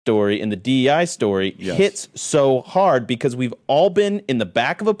story and the DEI story hits so hard because we've all been in the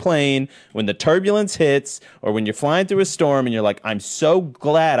back of a plane when the turbulence hits or when you're flying through a storm and you're like, I'm so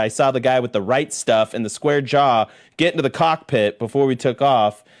glad I saw the guy with the right stuff and the square jaw get into the cockpit before we took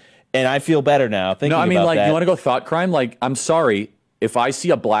off. And I feel better now thinking about that. No, I mean, like, you want to go thought crime? Like, I'm sorry. If I see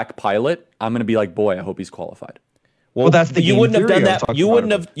a black pilot, I'm going to be like, boy, I hope he's qualified. Well, that's the you wouldn't have done that. You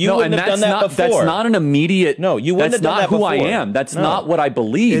wouldn't have. You wouldn't have done that before. That's not an immediate. No, you wouldn't have done that before. That's not who I am. That's not what I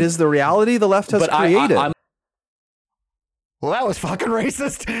believe. It is the reality the left has created. Well, that was fucking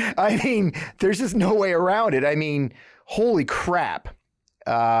racist. I mean, there's just no way around it. I mean, holy crap.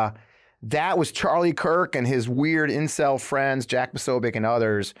 That was Charlie Kirk and his weird incel friends, Jack Posobiec and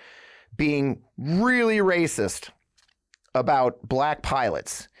others, being really racist about black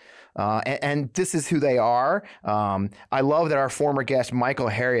pilots. And this is who they are. I love that our former guest, Michael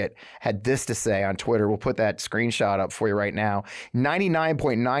Harriot, had this to say on Twitter. We'll put that screenshot up for you right now.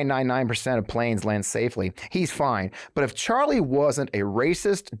 99.999% of planes land safely. He's fine. But if Charlie wasn't a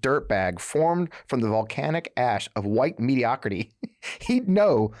racist dirtbag formed from the volcanic ash of white mediocrity, he'd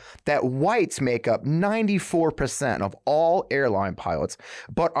know that whites make up 94% of all airline pilots,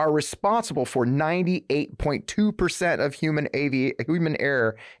 but are responsible for 98.2% of human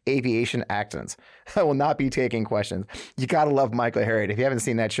air aviation accidents. I will not be taking questions. You got to love Michael Harriot. If you haven't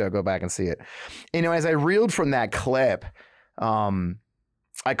seen that show, go back and see it. You know, as I reeled from that clip, I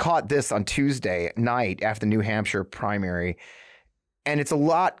caught this on Tuesday night after the New Hampshire primary, and it's a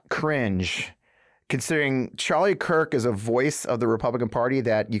lot cringe considering Charlie Kirk is a voice of the Republican Party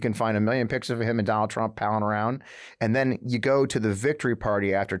that you can find a million pictures of him and Donald Trump palling around. And then you go to the victory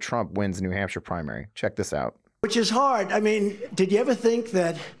party after Trump wins the New Hampshire primary. Check this out. Which is hard. I mean, did you ever think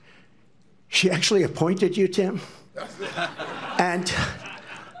that she actually appointed you, Tim? And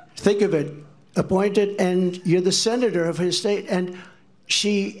think of it, appointed, and you're the senator of his state, and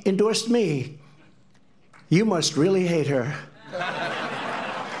she endorsed me. You must really hate her.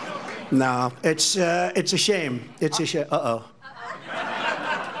 No, it's a shame. It's a shame. Uh-oh.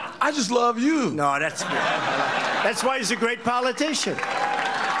 I just love you. No, that's why he's a great politician.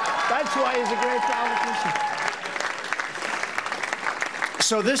 That's why he's a great politician.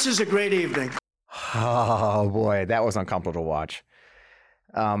 So this is a great evening. Oh, boy, that was uncomfortable to watch.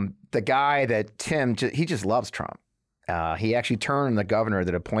 The guy that Tim, he just loves Trump. He actually turned the governor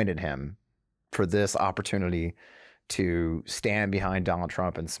that appointed him for this opportunity to stand behind Donald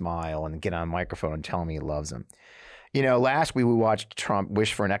Trump and smile and get on a microphone and tell him he loves him. You know, last week we watched Trump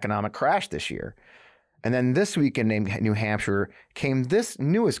wish for an economic crash this year. And then this week in New Hampshire came this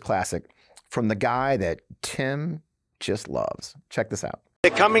newest classic from the guy that Tim just loves. Check this out.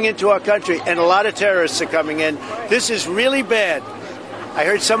 They're coming into our country, and a lot of terrorists are coming in. This is really bad. I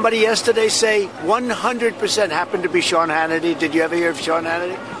heard somebody yesterday say 100% happened to be Sean Hannity. Did you ever hear of Sean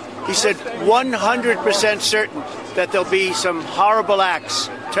Hannity? He said 100% certain that there'll be some horrible acts,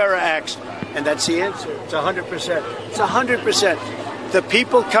 terror acts, and that's the answer. It's 100%. It's 100%. The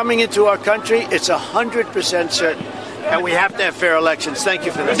people coming into our country, it's 100% certain. And we have to have fair elections. Thank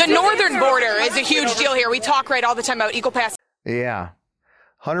you for that. The northern border is a huge deal here. We talk all the time about equal pass. Yeah.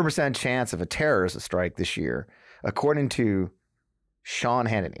 100% chance of a terrorist strike this year, according to Sean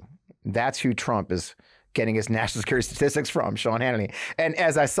Hannity. That's who Trump is getting his national security statistics from, Sean Hannity. And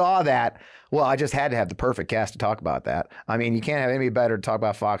as I saw that, well, I just had to have the perfect cast to talk about that. I mean, you can't have anybody better to talk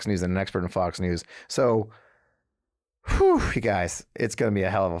about Fox News than an expert in Fox News. So, whew, you guys, it's going to be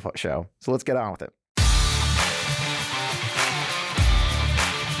a hell of a show. So let's get on with it.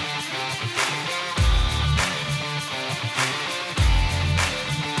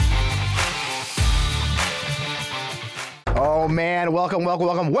 Oh, man.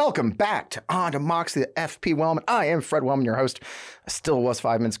 Welcome back to On Democracy, the FP Wellman. I am Fred Wellman, your host. I still was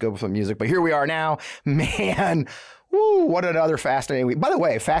 5 minutes ago with some music, but here we are now. Man, woo, what another fascinating week. By the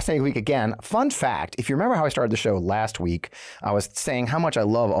way, fascinating week again. Fun fact, if you remember how I started the show last week, I was saying how much I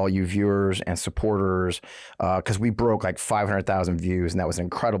love all you viewers and supporters because we broke like 500,000 views, and that was an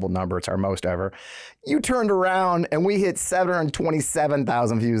incredible number. It's our most ever. You turned around and we hit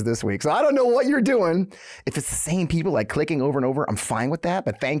 727,000 views this week. So I don't know what you're doing. If it's the same people like clicking over and over, I'm fine with that,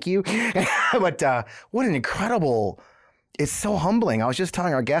 but thank you. But what an incredible... It's so humbling. I was just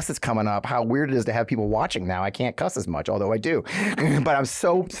telling our guest that's coming up how weird it is to have people watching now. I can't cuss as much, although I do. But I'm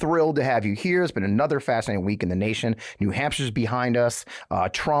so thrilled to have you here. It's been another fascinating week in the nation. New Hampshire's behind us.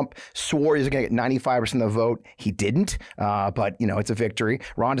 Trump swore he was going to get 95% of the vote. He didn't, but, you know, it's a victory.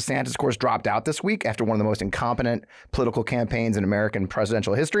 Ron DeSantis, of course, dropped out this week after one of the most incompetent political campaigns in American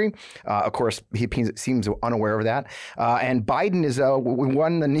presidential history. Of course, he seems unaware of that. And Biden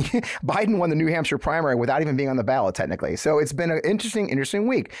Biden won the New Hampshire primary without even being on the ballot, technically. So So it's been an interesting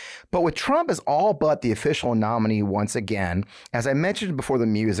week. But with Trump as all but the official nominee once again, as I mentioned before the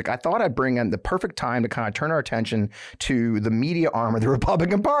music, I thought I'd bring in the perfect time to kind of turn our attention to the media arm of the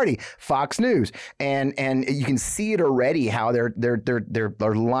Republican Party, Fox News. And you can see it already how they're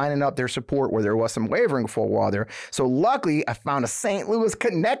lining up their support where there was some wavering for a while there. So luckily, I found a St. Louis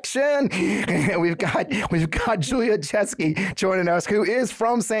connection. We've got Juliet Jeske joining us, who is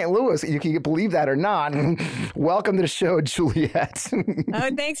from St. Louis. You can believe that or not. Welcome to the show, Juliet.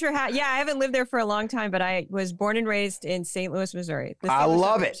 Oh, thanks for having. Yeah, I haven't lived there for a long time, but I was born and raised in St. Louis, Missouri. I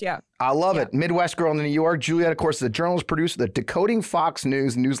love it. Yeah. I love it. Midwest girl in New York. Juliet, of course, is a journalist, producer, the Decoding Fox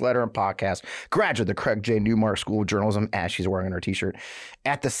News newsletter and podcast, graduate of the Craig J. Newmark School of Journalism, as she's wearing her t-shirt,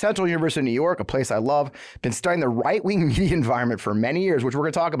 at the Central University of New York, a place I love. Been studying the right-wing media environment for many years, which we're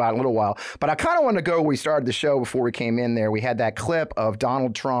going to talk about in a little while. But I kind of want to go where we started the show before we came in there. We had that clip of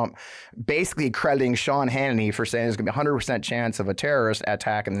Donald Trump basically crediting Sean Hannity for saying there's going to be a 100% chance of a terrorist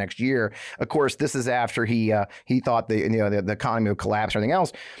attack in the next year. Of course, this is after he thought the economy would collapse and everything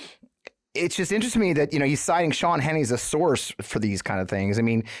else. It's just interesting to me that, he's citing Sean Hannity as a source for these kind of things. I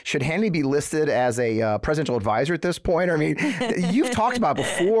mean, should Hannity be listed as a presidential advisor at this point? I mean, you've talked about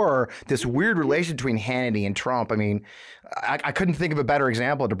before this weird relation between Hannity and Trump. I mean, I couldn't think of a better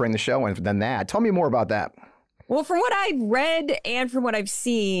example to bring the show in than that. Tell me more about that. Well, from what I've read and from what I've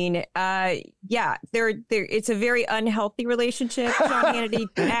seen, it's a very unhealthy relationship. Sean Hannity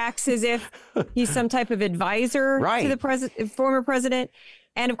acts as if he's some type of advisor to the former president.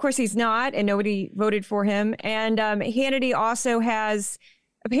 And of course, he's not, and nobody voted for him. And Hannity also has,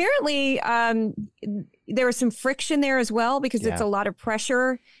 apparently, there was some friction there as well, because it's a lot of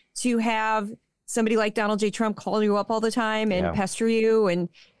pressure to have somebody like Donald J. Trump call you up all the time and pester you and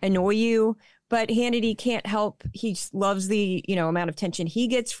annoy you. But Hannity can't help. He just loves the amount of tension he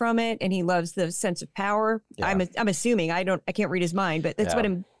gets from it, and he loves the sense of power. Yeah. I'm assuming. I can't read his mind, but that's what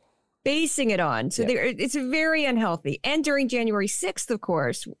I'm basing it on. So it's very unhealthy. And during January 6th, of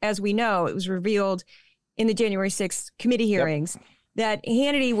course, as we know, it was revealed in the January 6th committee hearings that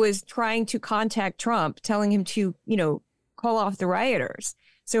Hannity was trying to contact Trump, telling him to, call off the rioters.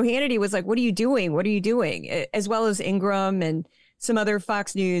 So Hannity was like, what are you doing? What are you doing? As well as Ingram and some other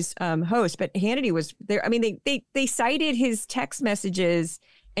Fox News hosts. But Hannity was there. I mean, they cited his text messages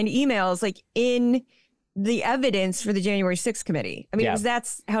and emails like in the evidence for the January 6th committee. I mean, because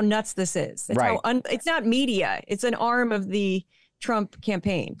that's how nuts this is. That's how it's not media. It's an arm of the Trump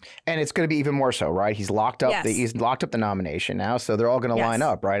campaign. And it's going to be even more so, right? He's locked up he's locked up the nomination now, so they're all going to line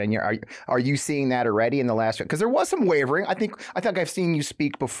up, right? And are you seeing that already in the last? Because there was some wavering. I think I've seen you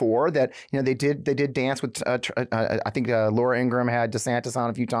speak before that they did dance with. I think Laura Ingraham had DeSantis on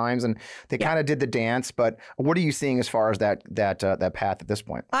a few times, and they kind of did the dance. But what are you seeing as far as that path at this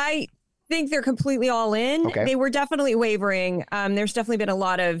point? I think they're completely all in. Okay. They were definitely wavering. There's definitely been a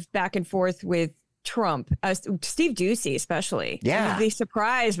lot of back and forth with Trump, Steve Ducey especially. Yeah, you'd be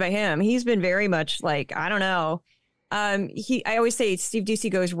surprised by him. He's been very much like, I don't know. I always say Steve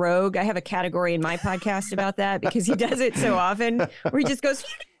Ducey goes rogue. I have a category in my podcast about that because he does it so often, where he just goes,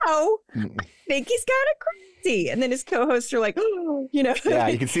 I think he's kind of crazy, and then his co-hosts are like, oh, Yeah,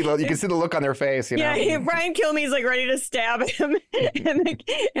 you can see the look on their face. Yeah, Brian Kilmeade's like ready to stab him,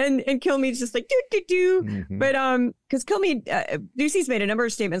 and Kilmeade's just like do. Mm-hmm. But because Kilmeade, Ducey's made a number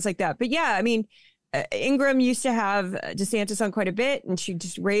of statements like that. But yeah, I mean. Ingram used to have DeSantis on quite a bit, and she'd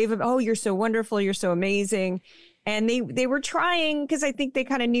just rave, oh, you're so wonderful, you're so amazing. And they were trying, because I think they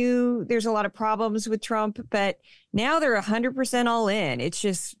kind of knew there's a lot of problems with Trump, but now they're 100% all in. It's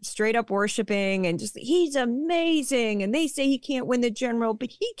just straight up worshiping and just, he's amazing. And they say he can't win the general, but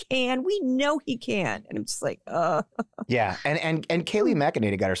he can. We know he can. And I'm just like, Yeah. And Kayleigh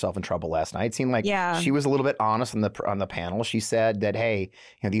McEnany got herself in trouble last night. It seemed like she was a little bit honest on the panel. She said that, hey,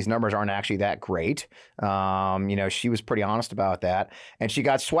 these numbers aren't actually that great. She was pretty honest about that. And she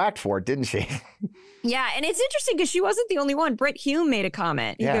got swacked for it, didn't she? Yeah. And it's interesting because she wasn't the only one. Brett Hume made a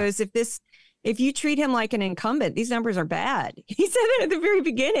comment. He goes, if you treat him like an incumbent, these numbers are bad. He said that at the very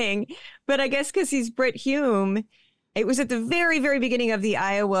beginning, but I guess because he's Brett Hume, it was at the very, very beginning of the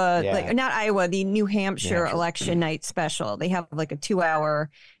the New Hampshire election night special. They have like a 2-hour,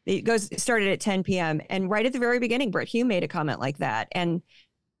 it started at 10 p.m. And right at the very beginning, Brett Hume made a comment like that. And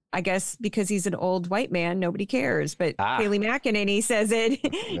I guess because he's an old white man, nobody cares. But Kayleigh McEnany says it,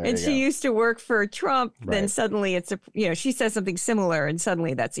 and she used to work for Trump. Right. Then suddenly it's she says something similar, and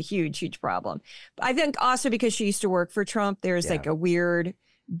suddenly that's a huge, huge problem. But I think also because she used to work for Trump, there's like a weird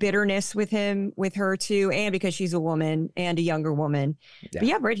bitterness with her too, and because she's a woman and a younger woman.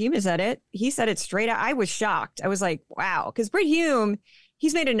 Yeah. But Brett Hume said it. He said it straight out. I was shocked. I was like, wow, because Brett Hume,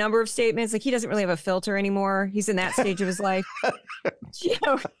 he's made a number of statements. Like he doesn't really have a filter anymore. He's in that stage of his life. You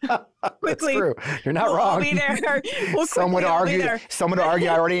know, quickly. That's true. You're not we'll wrong. All be there. Some would argue. Some would argue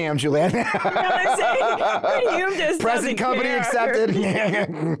I already am, Juliet. You know what I'm saying? Hume just Present company care. accepted.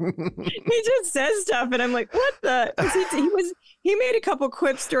 He just says stuff, and I'm like, what the? He made a couple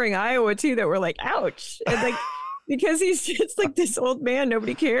quips during Iowa too that were like, ouch, and like because he's just like this old man,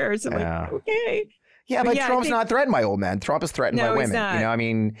 nobody cares. I'm like, okay. Yeah, but Trump's not threatened by old men. Trump is threatened by women. He's not. You know, I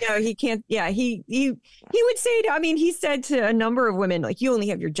mean, no, he can't. Yeah, he would say. I mean, he said to a number of women, like, you only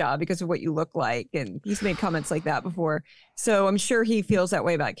have your job because of what you look like, and he's made comments like that before. So I'm sure he feels that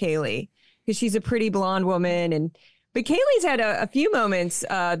way about Kayleigh because she's a pretty blonde woman, but Kayleigh's had a few moments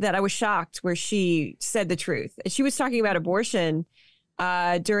that I was shocked where she said the truth. She was talking about abortion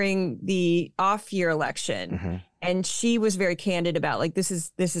during the off-year election. And she was very candid about like, this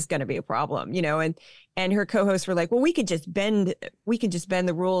is going to be a problem, you know, and her co-hosts were like, well, we could just bend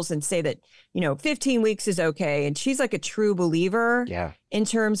the rules and say that, you know, 15 weeks is okay. And she's like a true believer in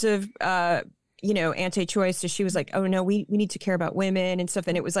terms of, you know, anti-choice. So she was like, oh no, we need to care about women and stuff.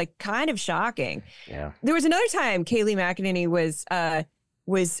 And it was like kind of shocking. Yeah. There was another time Kayleigh McEnany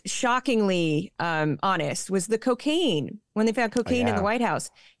was shockingly honest, was the cocaine. When they found cocaine in the White House,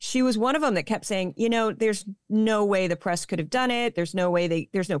 she was one of them that kept saying, you know, there's no way the press could have done it. There's no way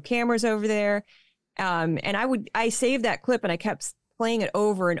there's no cameras over there. And I saved that clip and I kept playing it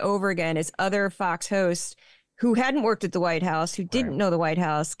over and over again as other Fox hosts who hadn't worked at the White House, who didn't know the White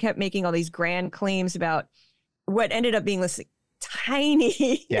House, kept making all these grand claims about what ended up being this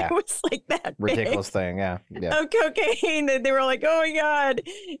tiny, it was like that ridiculous big thing, of cocaine that they were like, oh my God.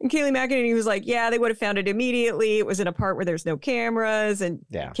 And Kayleigh McEnany was like, yeah, they would have found it immediately. It was in a part where there's no cameras. And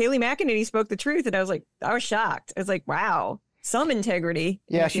Kayleigh McEnany spoke the truth. And I was shocked. I was like, wow. Some integrity.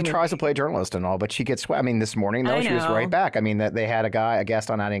 Yeah, she tries to play journalist and all, but she gets, I mean, this morning, though, she was right back. I mean, that they had a guest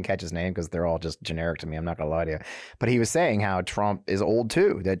on, I didn't catch his name because they're all just generic to me. I'm not going to lie to you. But he was saying how Trump is old,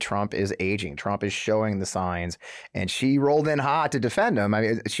 too, that Trump is aging. Trump is showing the signs. And she rolled in hot to defend him. I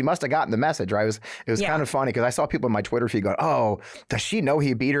mean, she must have gotten the message, right? It was kind of funny because I saw people in my Twitter feed going, oh, does she know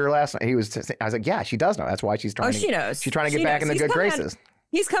he beat her last night? I was like, yeah, she does know. That's why she's trying she knows. She's trying to get back in the good graces.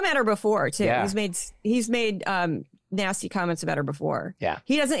 He's come at her before, too. Yeah. He's made nasty comments about her before. Yeah.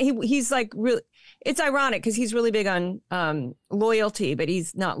 He's like really, it's ironic because he's really big on loyalty, but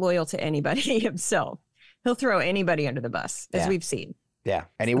he's not loyal to anybody himself. He'll throw anybody under the bus, as we've seen. Yeah,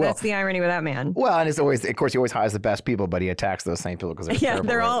 and he will. That's the irony with that man. Well, and it's always, of course, he always hires the best people, but he attacks those same people because they're terrible,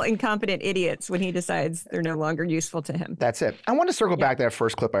 they're all incompetent idiots when he decides they're no longer useful to him. That's it. I want to circle back to that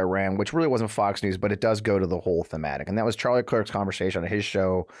first clip I ran, which really wasn't Fox News, but it does go to the whole thematic, and that was Charlie Clerk's conversation on his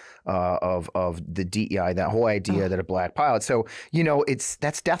show of the DEI, that whole idea that a black pilot. So you know,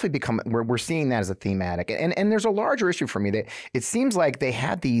 that's definitely become we're seeing that as a thematic, and there's a larger issue for me that it seems like they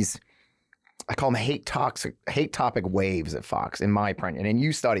had these. I call them hate topic waves at Fox, in my opinion. And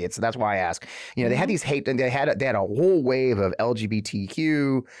you study it, so that's why I ask. You know, they had these they had a whole wave of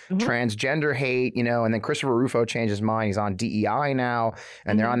LGBTQ, transgender hate. You know, and then Christopher Rufo changed his mind. He's on DEI now,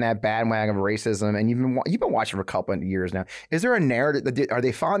 and they're on that bandwagon of racism. And you've been watching for a couple of years now. Is there a narrative? Are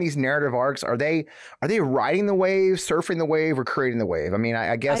they following these narrative arcs? Are they riding the wave, surfing the wave, or creating the wave? I mean,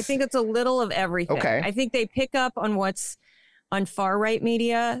 I guess I think it's a little of everything. Okay, I think they pick up on what's on far right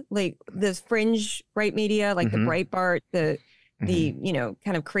media, like the fringe right media, like the Breitbart, the you know,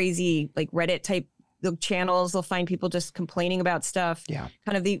 kind of crazy like Reddit type channels. They'll find people just complaining about stuff. Yeah,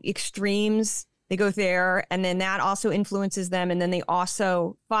 kind of the extremes. They go there, and then that also influences them. And then they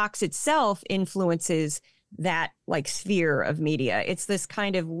also Fox itself influences that like sphere of media. It's this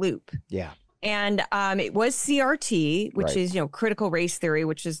kind of loop. Yeah. And it was CRT, which is, you know, critical race theory,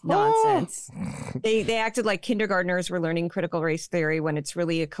 which is nonsense. They acted like kindergartners were learning critical race theory when it's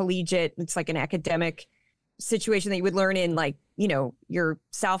really a collegiate, it's like an academic situation that you would learn in like, you know, your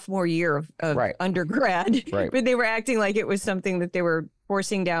sophomore year of undergrad. Right. But they were acting like it was something that they were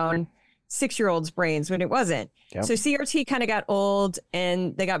forcing down 6-year-olds' brains when it wasn't. Yep. So CRT kind of got old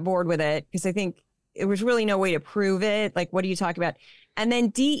and they got bored with it because I think it was really no way to prove it. Like, what are you talking about? And then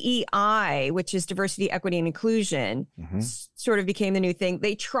DEI, which is diversity, equity, and inclusion, sort of became the new thing.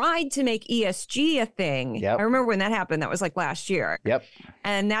 They tried to make ESG a thing. Yep. I remember when that happened. That was like last year. Yep.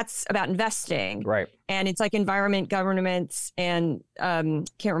 And that's about investing. Right. And it's like environment, governments, and can't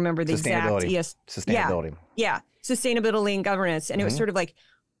remember the exact Sustainability. Yeah. Sustainability and governance. And it was sort of like,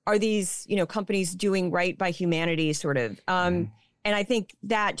 are these, you know, companies doing right by humanity, sort of? And I think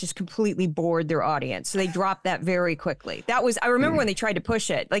that just completely bored their audience. So they dropped that very quickly. I remember when they tried to push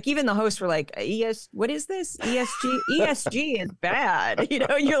it, like even the hosts were like, what is this? ESG? ESG is bad. You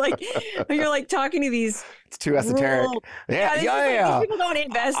know, you're like talking to these. It's too esoteric. Yeah. These people don't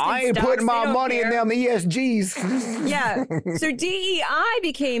invest in I ain't stocks. putting my money in them ESGs. Yeah. So DEI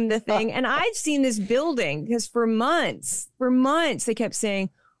became the thing. And I'd seen this building because for months, they kept saying,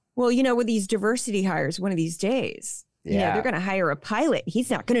 well, you know, with these diversity hires one of these days, you know, they're going to hire a pilot. He's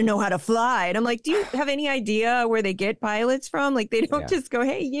not going to know how to fly. And I'm like, do you have any idea where they get pilots from? Like, they don't just go,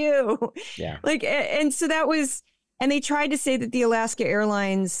 hey, you. Yeah. Like, and so that was, and they tried to say that the Alaska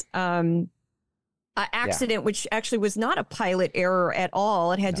Airlines accident, which actually was not a pilot error at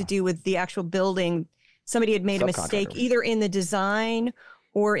all. It had to do with the actual building. Somebody had made a mistake either in the design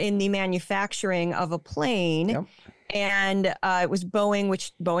or in the manufacturing of a plane. Yep. And it was Boeing,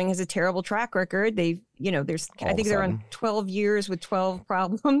 which Boeing has a terrible track record. I think they're on 12 years with 12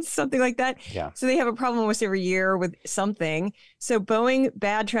 problems, something like that. Yeah. So they have a problem almost every year with something. So Boeing,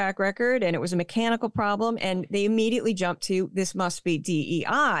 bad track record, and it was a mechanical problem. And they immediately jumped to, this must be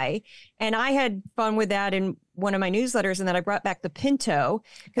DEI. And I had fun with that in one of my newsletters. And then I brought back the Pinto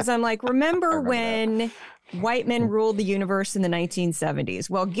because I'm like, remember when white men ruled the universe in the 1970s?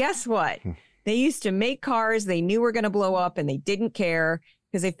 Well, guess what? They used to make cars they knew were going to blow up and they didn't care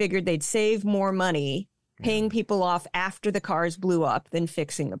because they figured they'd save more money paying people off after the cars blew up than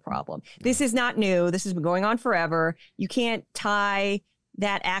fixing the problem. This is not new. This has been going on forever. You can't tie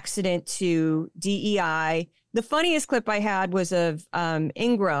that accident to DEI. The funniest clip I had was of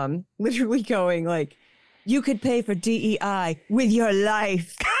Ingram literally going like, you could pay for DEI with your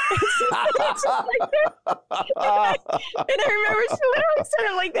life. It's just like that. And I remember she literally said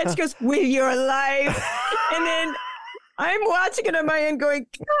it like that. She goes, with your life. And then I'm watching it on my end going,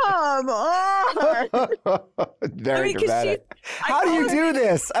 come on. Very dramatic. How do you do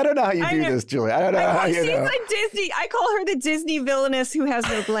this? I don't know how you do this, Julie. I don't know how you do. She's like Disney. I call her the Disney villainess who has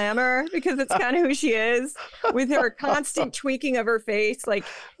no glamour because it's kind of who she is with her constant tweaking of her face. Like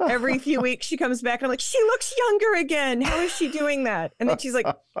every few weeks she comes back and I'm like, she looks younger again. How is she doing that? And then she's like,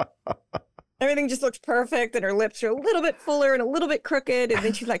 everything just looks perfect and her lips are a little bit fuller and a little bit crooked. And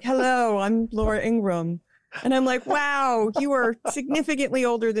then she's like, hello, I'm Laura Ingraham. And I'm like, wow, you are significantly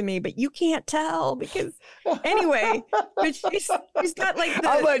older than me, but you can't tell because anyway, but she's got like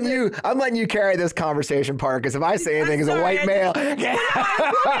I'm letting you carry this conversation part because if I say anything as a white male, I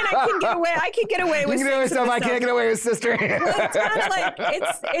can get away with stuff I can't get away with, sister. Well, it's kind of like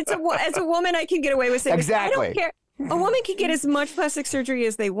as a woman I can can get away with saying exactly. I don't care. A woman can get as much plastic surgery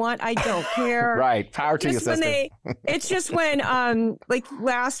as they want. I don't care. Right. Power to you, sister. It's just when, like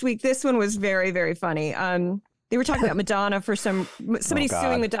last week, this one was very, very funny. They were talking about Madonna for somebody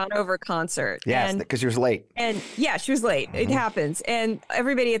suing Madonna over a concert. Yes, because she was late. And yeah, she was late. It happens. And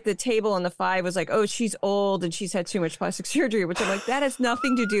everybody at the table on the five was like, oh, she's old and she's had too much plastic surgery, which I'm like, that has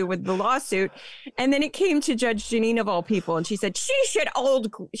nothing to do with the lawsuit. And then it came to Judge Janine of all people. And she said, she should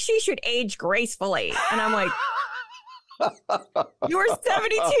age gracefully. And I'm like, you're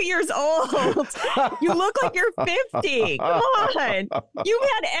 72 years old. You look like you're 50. Come on. You've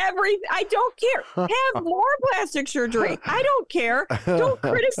had I don't care. Have more plastic surgery. I don't care. Don't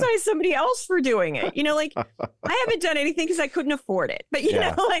criticize somebody else for doing it. You know, like I haven't done anything because I couldn't afford it. But you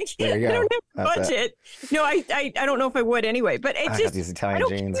know, like I don't have a budget. No, I don't know if I would anyway. But it just I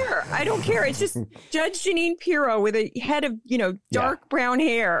don't care. I don't care. It's just Judge Janine Pirro with a head of dark brown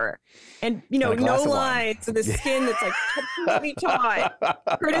hair and no lines and the skin that's like completely taut.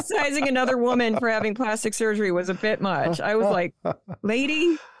 Criticizing another woman for having plastic surgery was a bit much. I was like,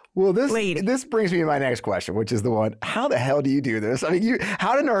 lady. Well, this brings me to my next question, which is the one: how the hell do you do this? I mean,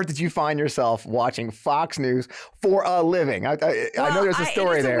 how on earth did you find yourself watching Fox News for a living? I know there's a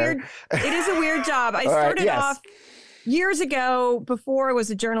story there. It is a weird job. I started off years ago. Before I was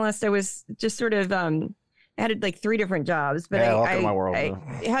a journalist, I was just sort of I had like 3 different jobs, but I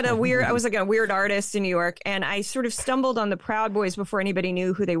had I was like a weird artist in New York, and I sort of stumbled on the Proud Boys before anybody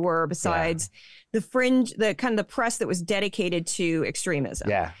knew who they were, besides the fringe, the kind of the press that was dedicated to extremism.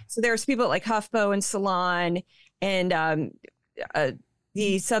 Yeah. So there's people like HuffPo and Salon and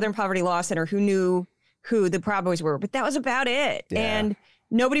the Southern Poverty Law Center who knew who the Proud Boys were, but that was about it. Yeah. And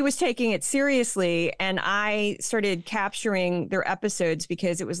nobody was taking it seriously. And I started capturing their episodes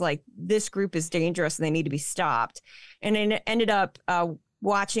because it was like, this group is dangerous and they need to be stopped. And I ended up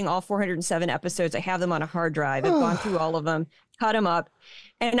watching all 407 episodes. I have them on a hard drive. I've gone through all of them, cut them up.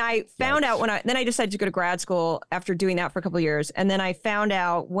 And I found out then I decided to go to grad school after doing that for a couple of years. And then I found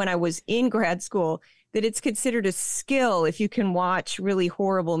out when I was in grad school that it's considered a skill if you can watch really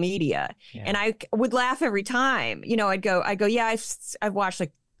horrible media. Yeah. And I would laugh every time. You know, I'd go, yeah, I've watched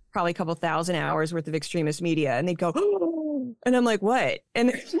like probably a couple thousand hours worth of extremist media. And they'd go, oh, and I'm like, what? And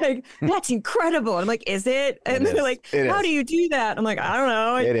they're like, that's incredible. And I'm like, is it? And they're like, how do you do that? I'm like, I don't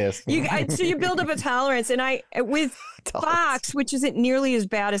know. It is. So you build up a tolerance. And with Fox, which isn't nearly as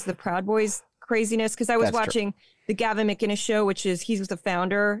bad as the Proud Boys craziness, because I was watching the Gavin McInnes show, he was the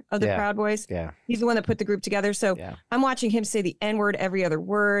founder of the Proud Boys. Yeah. He's the one that put the group together. So I'm watching him say the N-word every other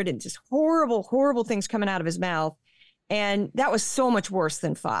word and just horrible, horrible things coming out of his mouth. And that was so much worse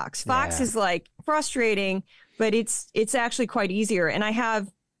than Fox. Fox is like frustrating, but it's actually quite easier. And I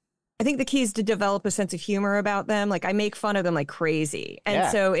think the key is to develop a sense of humor about them. Like I make fun of them like crazy.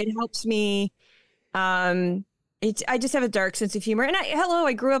 And so it helps me. I just have a dark sense of humor. And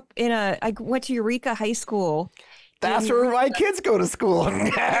I grew up I went to Eureka High School. That's where my kids go to school. Well,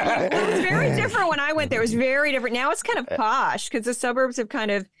 it was very different when I went there. It was very different. Now it's kind of posh because the suburbs have kind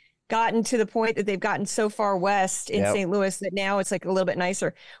of gotten to the point that they've gotten so far west in St. Louis that now it's like a little bit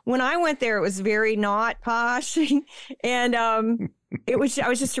nicer. When I went there, it was very not posh. And I was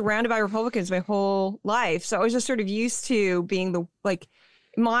just surrounded by Republicans my whole life. So I was just sort of used to being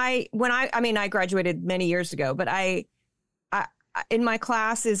I graduated many years ago, but I in my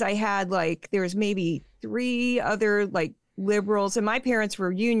classes, I had there was maybe 3 other liberals, and my parents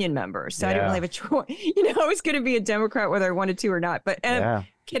were union members. So I didn't really have a choice. I was going to be a Democrat whether I wanted to or not, but I'm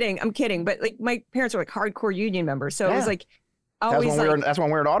kidding. But my parents were hardcore union members. So it was always that's when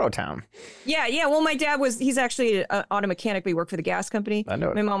we were in Autotown. Yeah. Well, my dad he's actually an auto mechanic, but he worked for the gas company. I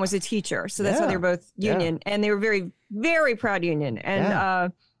know it. My mom was a teacher. So that's how they were both union. And they were very, very proud union.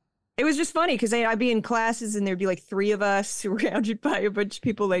 And it was just funny because I'd be in classes and there'd be 3 of us surrounded by a bunch of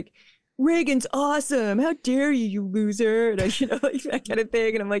people Reagan's awesome. How dare you loser? And that kind of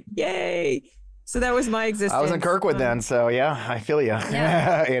thing. And I'm like, yay. So that was my existence. I was in Kirkwood then, so I feel you.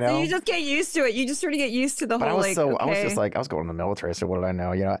 Yeah. So you just get used to it. You just sort of get used to the whole. I was going to the military, so what did I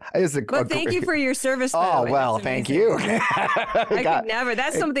know? But thank you for your service. Oh well, thank you. I could never.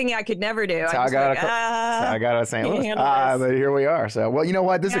 That's something I could never do. I got to St. Louis. But here we are. So well, you know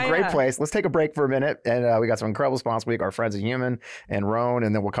what? This is a great place. Let's take a break for a minute, and we got some incredible sponsors week. Our friends at Human and Roan,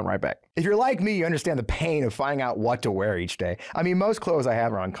 and then we'll come right back. If you're like me, you understand the pain of finding out what to wear each day. I mean, most clothes I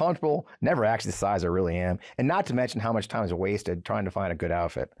have are uncomfortable, never actually the size I really am, and not to mention how much time is wasted trying to find a good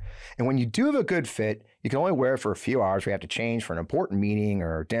outfit. And when you do have a good fit, you can only wear it for a few hours. We have to change for an important meeting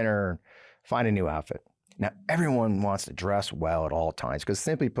or dinner, find a new outfit. Now, everyone wants to dress well at all times because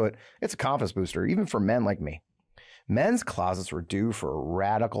simply put, it's a confidence booster, even for men like me. Men's closets were due for a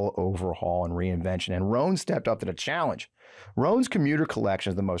radical overhaul and reinvention, and Roan stepped up to the challenge. Roan's commuter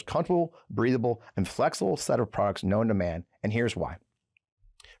collection is the most comfortable, breathable, and flexible set of products known to man, and here's why.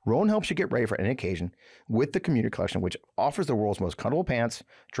 Roan helps you get ready for any occasion with the commuter collection, which offers the world's most comfortable pants,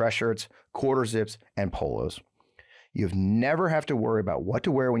 dress shirts, quarter zips, and polos. You've never have to worry about what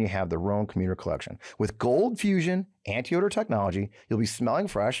to wear when you have the Roan commuter collection. With Gold Fusion anti-odor technology, you'll be smelling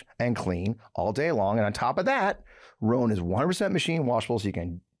fresh and clean all day long. And on top of that, Roan is 100% machine washable, so you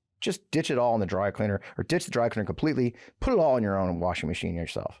can just ditch it all in the dry cleaner or ditch the dry cleaner completely, put it all in your own washing machine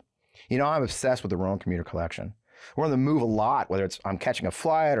yourself. I'm obsessed with the Roan commuter collection. We're on the move a lot, whether it's I'm catching a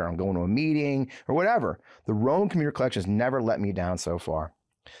flight or I'm going to a meeting or whatever. The Roan commuter collection has never let me down so far.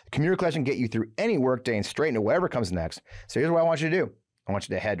 The commuter collection get you through any workday and straight into whatever comes next. So here's what I want you to do. I want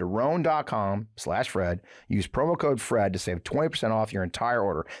you to head to roan.com/Fred. Use promo code Fred to save 20% off your entire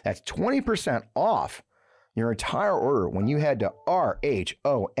order. That's 20% off your entire order when you head to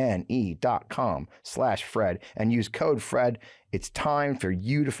RHONE.com/Fred and use code Fred. It's time for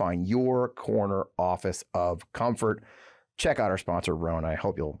you to find your corner office of comfort. Check out our sponsor, Roan. I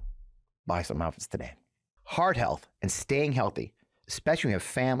hope you'll buy some outfits today. Heart health and staying healthy, especially when you have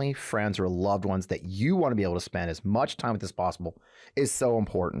family, friends, or loved ones that you want to be able to spend as much time with as possible, is so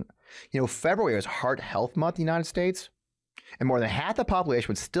important. February is Heart Health Month in the United States, and more than half the population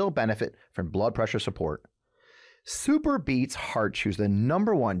would still benefit from blood pressure support. Super Beats Heart Chews, the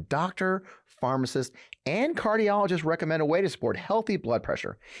 #1 doctor, pharmacist, and cardiologist recommended way to support healthy blood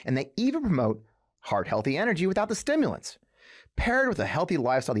pressure, and they even promote heart-healthy energy without the stimulants. Paired with a healthy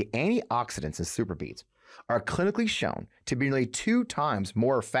lifestyle, the antioxidants in Super Beats are clinically shown to be nearly 2 times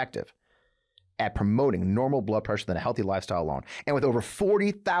more effective at promoting normal blood pressure than a healthy lifestyle alone. And with over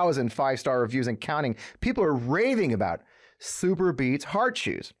 40,000 5-star reviews and counting, people are raving about Super Beats Heart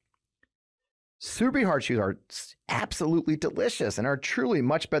Chews. Super Beats Heart Chews are absolutely delicious and are truly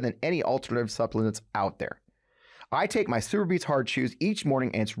much better than any alternative supplements out there. I take my Super Beats Heart Chews each morning,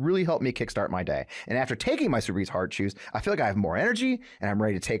 and it's really helped me kickstart my day. And after taking my Super Beats Heart Chews, I feel like I have more energy and I'm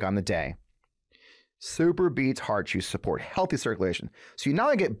ready to take on the day. Super Beets Heart Chews support healthy circulation. So you not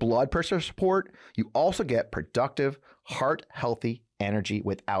only get blood pressure support, you also get productive, heart-healthy energy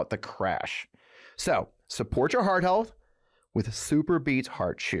without the crash. So support your heart health with Super Beets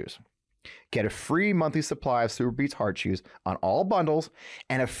Heart Chews. Get a free monthly supply of Super Beets Heart Chews on all bundles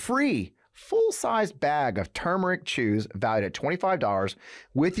and a free full-size bag of turmeric chews valued at $25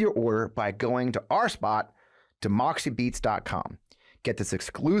 with your order by going to our spot, demoxybeats.com. Get this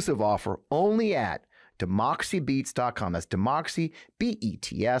exclusive offer only at demoxybeats.com. That's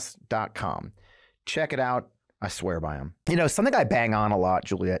demoxybets.com. Check it out. I swear by them. You know, something I bang on a lot,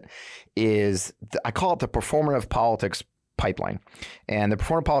 Juliet, is I call it the performative politics pipeline. And the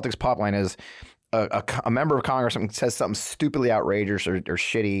performative politics pipeline is a member of Congress says something stupidly outrageous or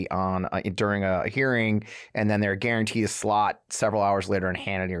shitty on during a hearing, and then they're guaranteed a slot several hours later in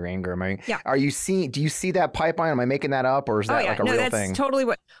Hannity or Ingram. I mean, do you see that pipeline? Am I making that up, or is that like a real thing? That's totally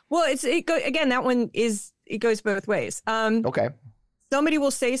what. Well, again, that one it goes both ways. Okay. Somebody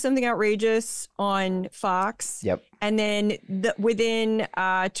will say something outrageous on Fox. Yep. And then within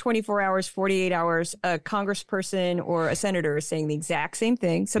 24 hours, 48 hours, a congressperson or a senator is saying the exact same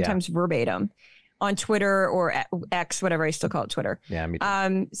thing, sometimes verbatim, on Twitter or X, whatever, I still call it Twitter. Yeah, me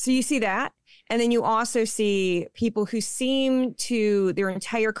too. So you see that. And then you also see people who seem to, their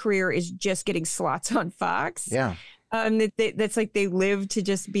entire career is just getting slots on Fox. Yeah. That's like they live to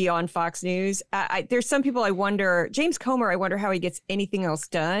just be on Fox News. There's some people I wonder, James Comer, I wonder how he gets anything else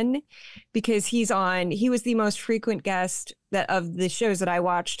done, because he was the most frequent guest of the shows that I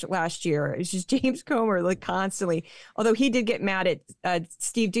watched last year. It's just James Comer, like constantly. Although he did get mad at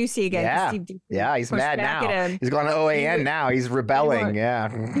Steve Doocy again. Yeah, Steve Doocy he's mad now. He's going to OAN now. He's rebelling.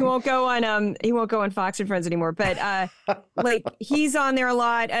 He won't go on Fox and Friends anymore. But like he's on there a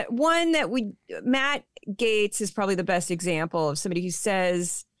lot. One that Matt Gaetz is probably the best example of somebody who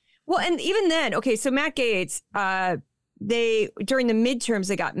says, well, and even then, okay, so Matt Gaetz, during the midterms,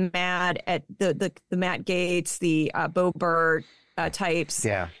 they got mad at the Matt Gaetz, the Boebert types.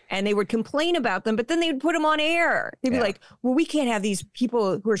 Yeah. And they would complain about them, but then they would put them on air. They'd be like, well, we can't have these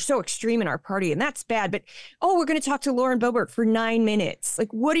people who are so extreme in our party, and that's bad. But, we're going to talk to Lauren Boebert for 9 minutes.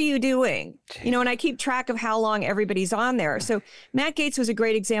 Like, what are you doing? Jeez. You know, and I keep track of how long everybody's on there. So Matt Gaetz was a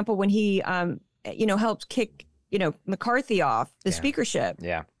great example when he, helped kick, McCarthy off the speakership.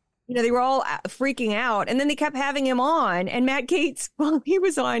 Yeah. They were all freaking out, and then they kept having him on. And Matt Gaetz, while he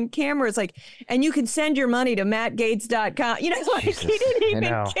was on camera, it's like, and you can send your money to mattgaetz.com. Like Jesus, he didn't even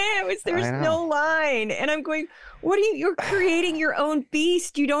care. There's no line. And I'm going, you're creating your own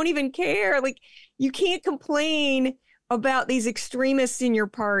beast. You don't even care. Like, you can't complain about these extremists in your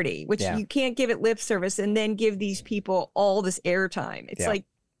party, which you can't give it lip service and then give these people all this airtime. It's like,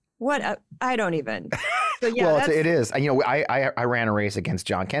 what? I don't even. So, well, it is. I ran a race against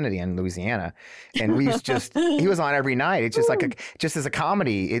John Kennedy in Louisiana, and he was on every night. It's just just as a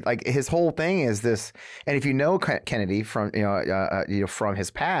comedy. Like his whole thing is this. And if you know Kennedy from from his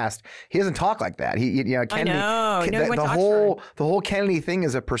past, he doesn't talk like that. Kennedy. I know. The whole Kennedy thing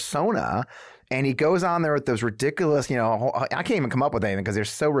is a persona. And he goes on there with those ridiculous, I can't even come up with anything because they're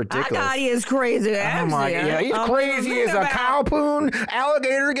so ridiculous. I thought he is crazy. Oh my God, he's crazy as a cowpoon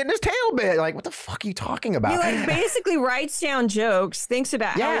alligator getting his tail bit. Like, what the fuck are you talking about? He basically writes down jokes, thinks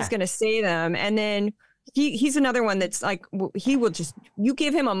about how he's going to say them, and then he's another one that's like, he will just, you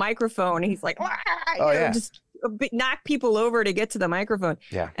give him a microphone, and he's like, just knock people over to get to the microphone.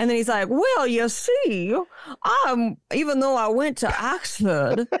 Yeah. And then he's like, well, you see, even though I went to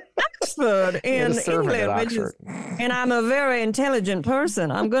Oxford in England, and I'm a very intelligent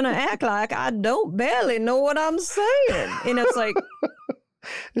person, I'm going to act like I don't barely know what I'm saying. And it's like,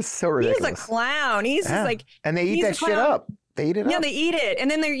 it's so ridiculous. He's a clown. He's just like, and they eat that shit up. They eat it up. Yeah, they eat it.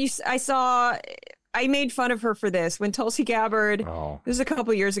 And then I made fun of her for this when Tulsi Gabbard, this was a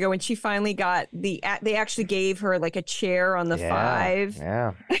couple years ago, when she finally got they actually gave her like a chair on the 5.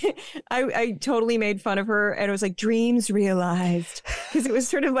 Yeah. I totally made fun of her, and it was like dreams realized, because it was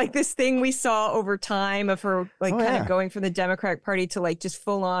sort of like this thing we saw over time of her kind of going from the Democratic Party to like just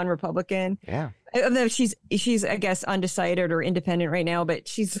full on Republican. Yeah. Although she's I guess undecided or independent right now, but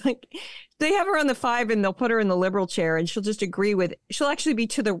she's like, they have her on the 5 and they'll put her in the liberal chair, and she'll just agree she'll actually be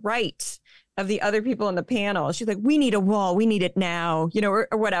to the right of the other people on the panel. She's like, we need a wall. We need it now, or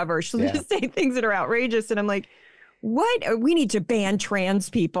whatever. She'll just say things that are outrageous. And I'm like, what? We need to ban trans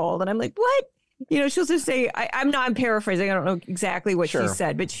people. And I'm like, what? She'll just say, I'm paraphrasing. I don't know exactly what she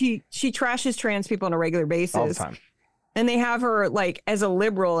said, but she trashes trans people on a regular basis. All the time. And they have her like as a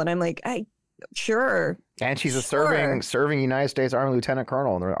liberal. And I'm like, Sure. And she's a serving United States Army Lieutenant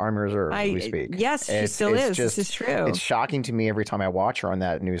Colonel in the Army Reserve as we speak. Yes, she still is. This is true. It's shocking to me every time I watch her on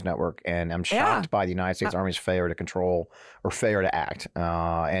that news network, and I'm shocked by the United States Army's failure to control or failure to act.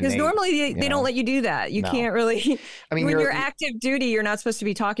 Because normally they don't let you do that. You can't really. I mean, when you're active duty, you're not supposed to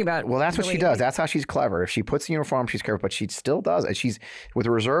be talking about. Well, that's what she does. That's how she's clever. If she puts the uniform, she's clever, but she still does. She's with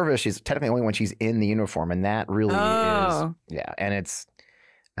a reservist. She's technically only when she's in the uniform, and that really is. Yeah, and it's.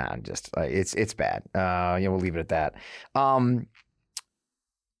 It's bad. We'll leave it at that. The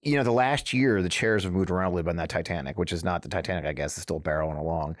last year, the chairs have moved around a little bit on that Titanic, which is not the Titanic, I guess. It's still barreling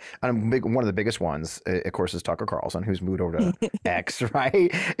along. And one of the biggest ones, of course, is Tucker Carlson, who's moved over to X,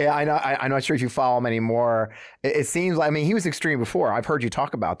 right? Yeah, I know. I'm not sure if you follow him anymore. It seems like, he was extreme before. I've heard you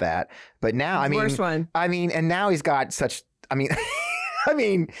talk about that. But now, worst one. And now he's got such,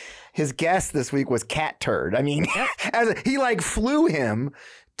 his guest this week was Cat Turd. He flew him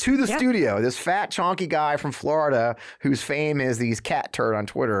to the studio. This fat, chonky guy from Florida, whose fame is he's Cat Turd on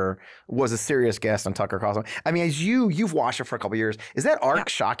Twitter, was a serious guest on Tucker Carlson. As you've watched it for a couple of years, is that arc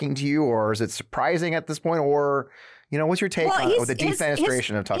shocking to you, or is it surprising at this point, or what's your take on the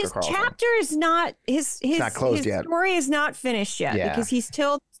defenestration of Tucker Carlson? His chapter is not his not closed yet. Story is not finished yet because he's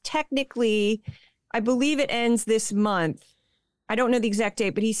still technically, I believe it ends this month. I don't know the exact date,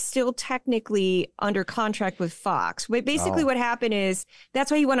 but he's still technically under contract with Fox. But basically what happened is that's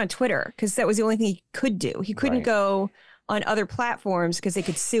why he went on Twitter, because that was the only thing he could do. He couldn't go on other platforms because they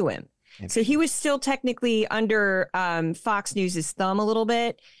could sue him. So he was still technically under Fox News' thumb a little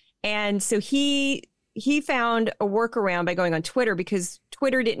bit. And so he found a workaround by going on Twitter, because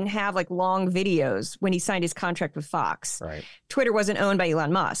Twitter didn't have long videos when he signed his contract with Fox. Right. Twitter wasn't owned by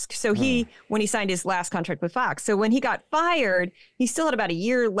Elon Musk. So when he signed his last contract with Fox, so when he got fired, he still had about a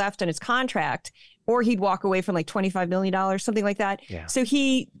year left on his contract, or he'd walk away from $25 million, something like that. Yeah. So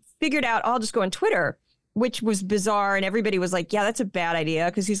he figured out, I'll just go on Twitter, which was bizarre. And everybody was like, yeah, that's a bad idea,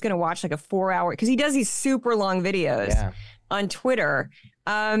 because he's going to watch a 4-hour, because he does these super long videos on Twitter.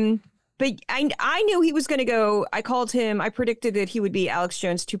 But I knew he was going to go. I called him. I predicted that he would be Alex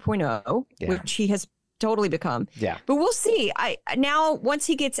Jones 2.0, which he has totally become. Yeah. But we'll see. Now, once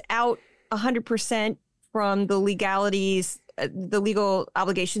he gets out 100% from the legalities, the legal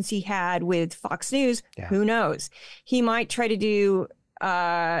obligations he had with Fox News, who knows? He might try to do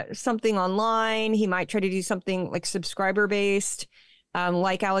something online. He might try to do something subscriber based,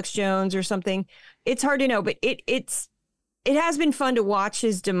 like Alex Jones or something. It's hard to know, but it has been fun to watch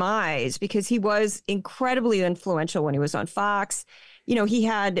his demise, because he was incredibly influential when he was on Fox.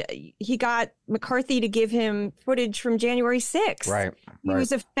 He got McCarthy to give him footage from January 6th. Right. He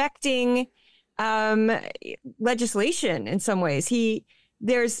was affecting legislation in some ways.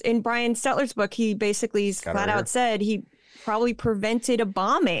 In Brian Stetler's book, he basically flat out said he probably prevented a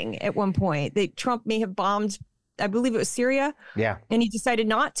bombing at one point. That Trump may have bombed, I believe it was Syria. Yeah. And he decided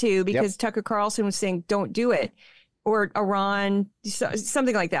not to, because Tucker Carlson was saying, don't do it. Or Iran,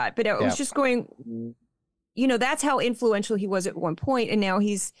 something like that. But it was just going, that's how influential he was at one point. And now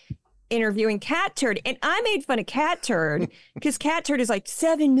he's interviewing Cat Turd. And I made fun of Cat Turd because Cat Turd is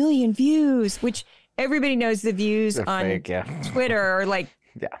 7 million views, which everybody knows the views on fake, Twitter are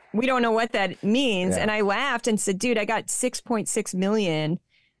we don't know what that means. Yeah. And I laughed and said, dude, I got 6.6 million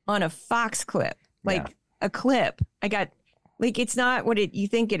on a Fox clip, a clip. I got... it's not what you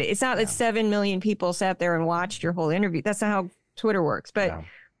think it is. It's not that 7 million people sat there and watched your whole interview. That's not how Twitter works. But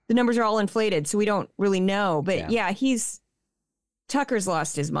the numbers are all inflated, so we don't really know. But Tucker's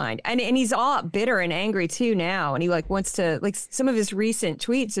lost his mind. And he's all bitter and angry too now. And he wants to, some of his recent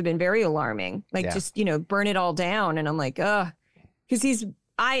tweets have been very alarming. Just, burn it all down. And I'm like, ugh. Because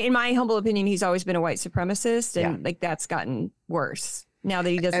in my humble opinion, he's always been a white supremacist. And that's gotten worse. Now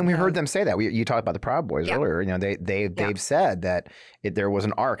that he doesn't, and we heard them say that. You talked about the Proud Boys earlier. They've said that there was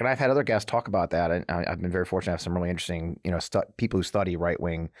an arc, and I've had other guests talk about that. And I've been very fortunate to have some really interesting, people who study right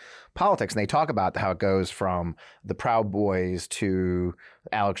wing politics, and they talk about how it goes from the Proud Boys to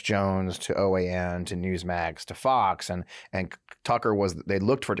Alex Jones to OAN to Newsmax to Fox, and Tucker they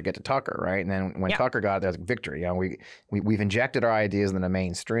looked for it to get to Tucker, right? And then when Tucker got it, there's victory. We've injected our ideas in the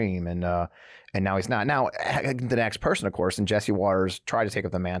mainstream, and now he's not. Now the next person, of course, and Jesse Waters tried to take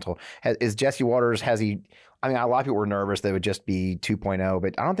up the mantle. Is Jesse Waters? Has he? A lot of people were nervous that it would just be 2.0,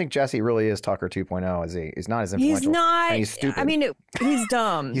 but I don't think Jesse really is Tucker 2.0. Is he? He's not as influential. He's not. And he's stupid. He's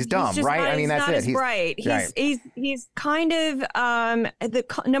dumb. He's dumb, right? That's it. He's bright. He's kind of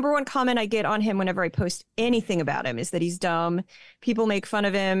the number one comment I get on him whenever I post anything about him is that he's dumb. People make fun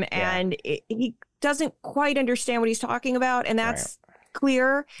of him, and he doesn't quite understand what he's talking about, and that's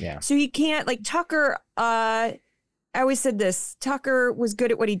clear. Yeah. So he can't Tucker. I always said this, Tucker was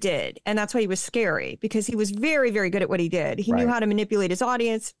good at what he did. And that's why he was scary, because he was very, very good at what he did. He knew how to manipulate his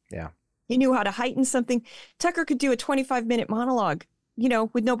audience. Yeah. He knew how to heighten something. Tucker could do a 25-minute monologue,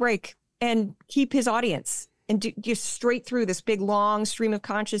 with no break and keep his audience and just straight through this big, long stream of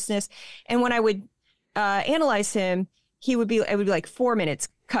consciousness. And when I would analyze him, it would be like 4 minutes,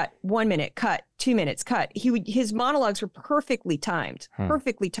 cut, 1 minute, cut, 2 minutes, cut. His monologues were perfectly timed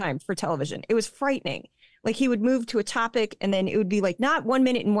for television. It was frightening. Like he would move to a topic and then it would be like not 1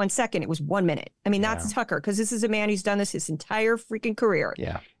 minute and 1 second. It was 1 minute. I mean, that's Tucker, because this is a man who's done this his entire freaking career.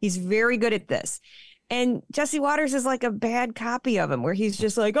 Yeah. He's very good at this. And Jesse Waters is like a bad copy of him, where he's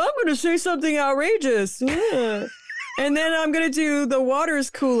just like, I'm going to say something outrageous. And then I'm going to do the Waters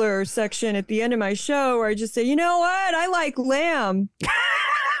cooler section at the end of my show where I just say, you know what? I like lamb.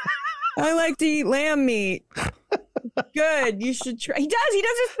 I like to eat lamb meat. Good. You should try. He does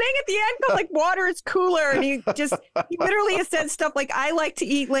this thing at the end called like Waters cooler. And he literally has said stuff like, I like to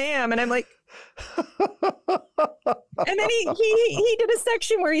eat lamb. And I'm like, and then he did a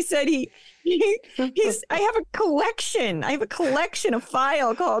section where he said I have a collection. A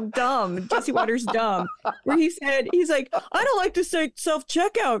file called Dumb, Jesse Waters Dumb, where he's like, I don't like to say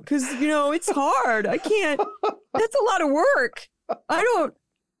self-checkout because, it's hard. I can't, that's a lot of work. I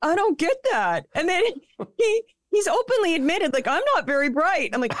don't get that. And then he's openly admitted, like, I'm not very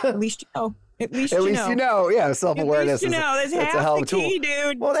bright. I'm like, at least you know. At least you know. Yeah, self-awareness. That's half the key,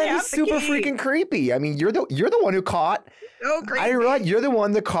 dude. Well, that is super freaking creepy. I mean, you're the one who caught. So creepy. I realize you're the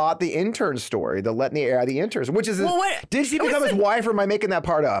one that caught the intern story, the letting the air out of the interns, which is. Did she become his wife, or am I making that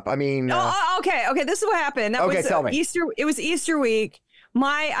part up? I mean. Okay. This is what happened. Tell me. It was Easter week.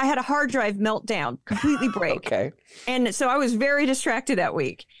 I had a hard drive meltdown, completely break. Okay. And so I was very distracted that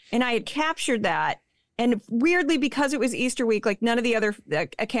week, and I had captured that. And weirdly, because it was Easter week, like none of the other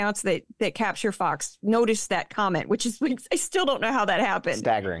accounts that capture Fox noticed that comment, which is, I still don't know how that happened.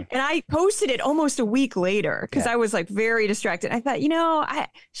 Staggering. And I posted it almost a week later because I was like very distracted. I thought,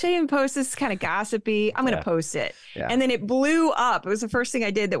 should I even post this? It's kind of gossipy. I'm going to post it. Yeah. And then it blew up. It was the first thing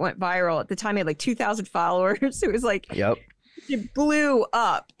I did that went viral. At the time, I had like 2,000 followers. It was like, it blew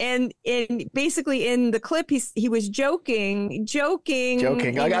up. And basically in the clip, he was joking.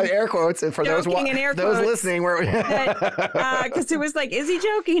 I got air quotes. And for those listening, because it was like, is he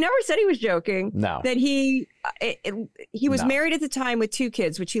joking? He never said he was joking. No. That he was married at the time with 2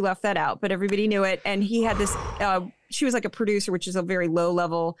 kids, which he left that out, but everybody knew it. And he had this, she was like a producer, which is a very low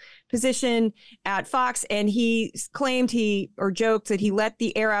level position at Fox. And he claimed joked that he let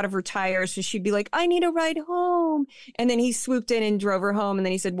the air out of her tires. So she'd be like, I need a ride home. And then he swooped in and drove her home. And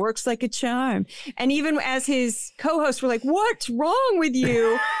then he said, works like a charm. And even as his co-hosts were like, what's wrong with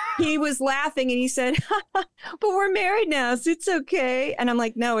you? He was laughing and he said, but we're married now, so it's okay. And I'm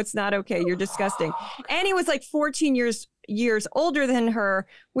like, no, it's not okay. You're disgusting. And he was like 14 years older than her,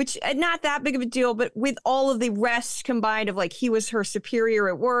 which not that big of a deal, but with all of the rest combined of like, he was her superior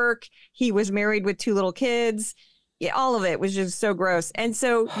at work. He was married with 2 little kids. Yeah, all of it was just so gross. And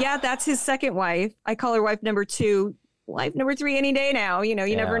so, that's his second wife. I call her wife number 2, wife number 3 any day now. You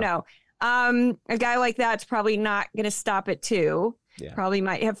never know. A guy like that's probably not going to stop at 2. Yeah. Probably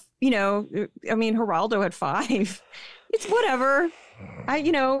might have, Geraldo had 5. It's whatever.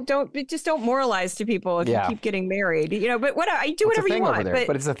 Don't moralize to people if you keep getting married, but I do whatever you want.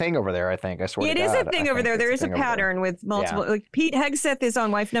 But it's a thing over there, I think. I swear it is a thing over there. There is a pattern with multiple, like Pete Hegseth is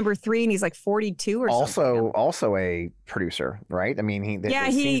on wife number 3 and he's like 42 or something. Also a producer, right? I mean, he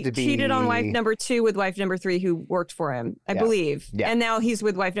cheated on wife number 2 with wife number 3 who worked for him, I believe. Yeah. And now he's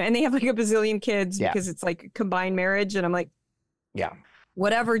with wife, and they have like a bazillion kids because it's like a combined marriage. And I'm like,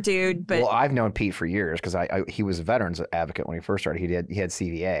 whatever, dude. But I've known Pete for years because he was a veterans advocate when he first started. He had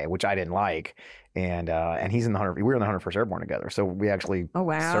CVA, which I didn't like, and he's in the we were in the 101st Airborne together, so we actually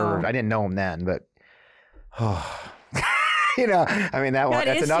served. I didn't know him then, but that's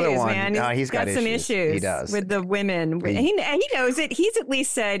another one. Man. He's got some issues. He does with the women. He knows it. He's at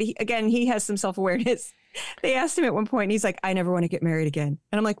least said he has some self-awareness. They asked him at one point, and he's like, I never want to get married again.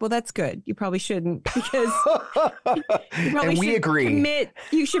 And I'm like, well, that's good. You probably shouldn't, because and we agree.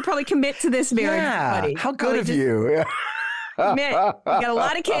 You should probably commit to this marriage, buddy. How good of you. Commit. You got a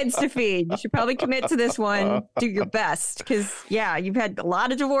lot of kids to feed. You should probably commit to this one. Do your best, because you've had a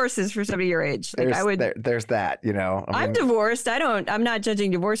lot of divorces for somebody your age. Like there's that. I'm divorced. I'm not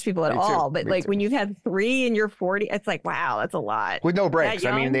judging divorced people at all. But like when you've had 3 and you're 40, it's like, wow, that's a lot. With no breaks.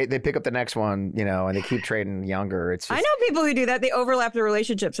 I mean, they pick up the next one, and they keep trading younger. It's just... I know people who do that. They overlap their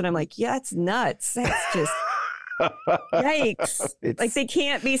relationships, and I'm like, yeah, it's nuts. That's just. Yikes. Like they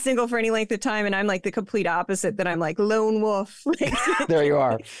can't be single for any length of time. And I'm like the complete opposite, that I'm like lone wolf. There you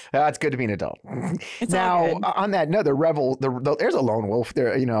are. It's good to be an adult. Now, on that note, there's a lone wolf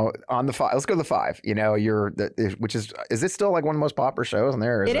there, on the 5. Let's go to the 5. Which is it still like one of the most popular shows on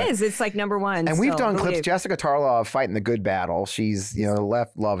there? It is. It's like number 1. And we've done clips. Jessica Tarlov fighting the good battle. She's, the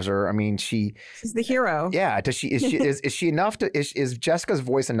left loves her. I mean, she's the hero. Yeah. Is she enough to, is Jessica's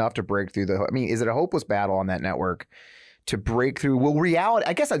voice enough to break through is it a hopeless battle on that network to break through? Will reality,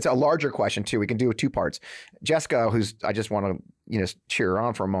 I guess that's a larger question too. We can do it 2 parts. Jessica, I just want to, cheer her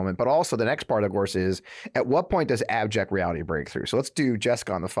on for a moment, but also the next part, of course, is at what point does abject reality break through? So let's do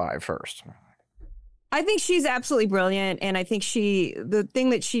Jessica on the 5 first. I think she's absolutely brilliant. And I think the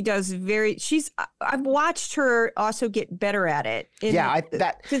thing that she does I've watched her also get better at it.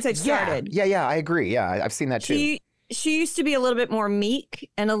 Since I've started. Yeah, I agree. Yeah, I've seen that too. She used to be a little bit more meek,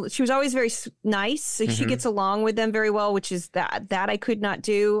 and she was always very nice. So she gets along with them very well, which is that I could not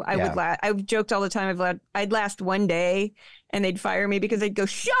do. I've joked all the time. I'd last one day and they'd fire me because they'd go,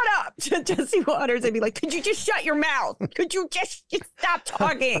 "Shut up," to Jesse Waters. I'd be like, "Could you just shut your mouth? Could you just stop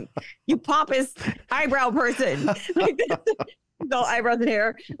talking, you pompous eyebrow person?" All eyebrows and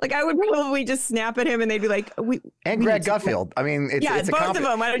hair. Like I would probably just snap at him, and they'd be like, And Greg Gutfield. I mean, it's both of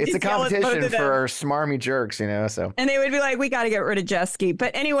them. It's a competition for smarmy jerks, So. And they would be like, "We got to get rid of Jeske."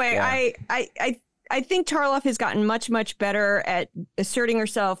 But anyway, I think Tarlov has gotten much, much better at asserting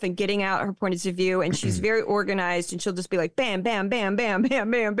herself and getting out her points of view. And she's very organized, and she'll just be like, bam, bam, bam, bam, bam,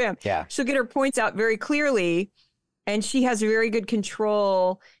 bam, bam. Yeah. She'll get her points out very clearly. And she has very good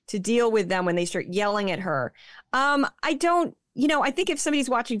control to deal with them when they start yelling at her. I think if somebody's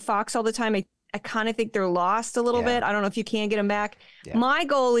watching Fox all the time, I kind of think they're lost a little bit. I don't know if you can get them back. Yeah. My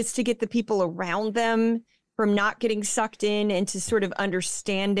goal is to get the people around them from not getting sucked in and to sort of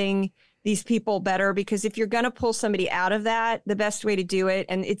understanding these people better. Because if you're going to pull somebody out of that, the best way to do it,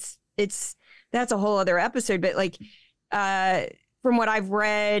 and that's a whole other episode, but like, from what I've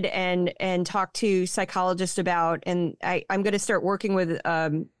read and talked to psychologists about, and I'm going to start working with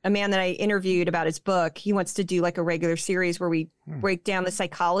a man that I interviewed about his book. He wants to do like a regular series where we break down the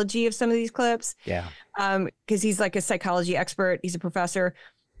psychology of some of these clips. Yeah. Because he's like a psychology expert. He's a professor.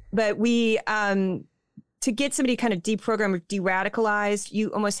 But to get somebody kind of deprogrammed or de-radicalized,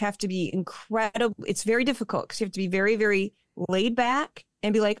 you almost have to be incredible. It's very difficult because you have to be very, very laid back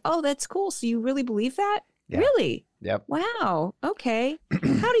and be like, "Oh, that's cool. So you really believe that?" Yeah. Really? Yep. Wow. Okay.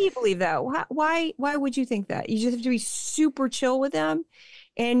 How do you believe that? Why would you think that? You just have to be super chill with them,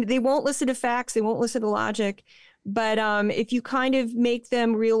 and they won't listen to facts. They won't listen to logic. But if you kind of make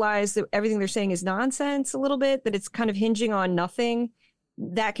them realize that everything they're saying is nonsense a little bit, that it's kind of hinging on nothing,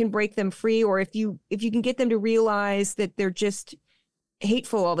 that can break them free. Or if you can get them to realize that they're just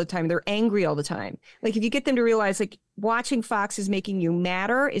hateful all the time, they're angry all the time. Like if you get them to realize like watching Fox is making you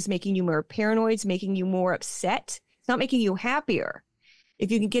madder, is making you more paranoid, is making you more upset. It's not making you happier.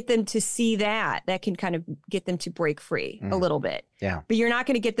 If you can get them to see that can kind of get them to break free a little bit. Yeah. But you're not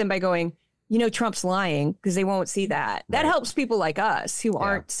going to get them by going, Trump's lying, because they won't see that. That helps people like us who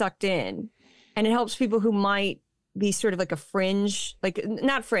aren't sucked in. And it helps people who might be sort of like a fringe, like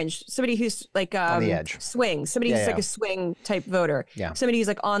not fringe, somebody who's like on the edge, swing, somebody who's like a swing type voter, somebody who's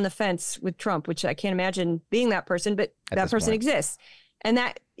like on the fence with Trump, which I can't imagine being that person, but that person exists. And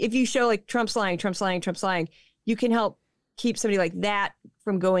that if you show like Trump's lying, you can help keep somebody like that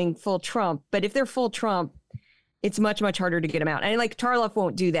from going full Trump. But if they're full Trump, it's much, much harder to get them out. And like Tarlov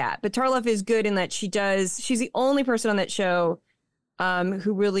won't do that, but Tarlov is good in that she's the only person on that show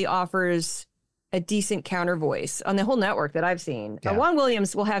who really offers a decent counter voice on the whole network that I've seen. Yeah. Juan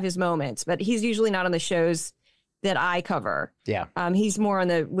Williams will have his moments, but he's usually not on the shows that I cover. Yeah. He's more on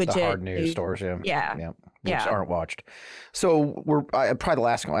the legit. The hard news stores, Yeah. Which aren't watched. So probably the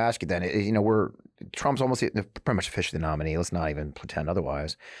last thing I'll ask you then, Trump's almost pretty much officially the nominee. Let's not even pretend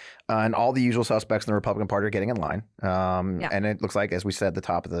otherwise. And all the usual suspects in the Republican Party are getting in line. And it looks like, as we said at the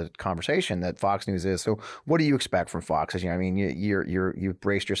top of the conversation, that Fox News is. So what do you expect from Fox? You've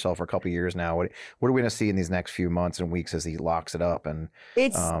braced yourself for a couple of years now. What are we going to see in these next few months and weeks as he locks it up? And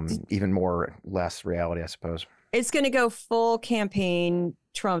it's even less reality, I suppose. It's going to go full campaign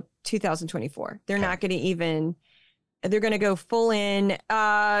Trump 2024. They're not going to even... They're going to go full in.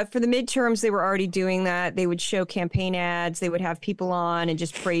 For the midterms, they were already doing that. They would show campaign ads. They would have people on and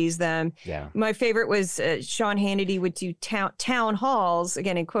just praise them. Yeah. My favorite was Sean Hannity would do town halls,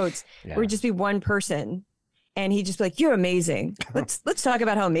 again in quotes, where it would just be one person. And he'd just be like, "You're amazing. Let's talk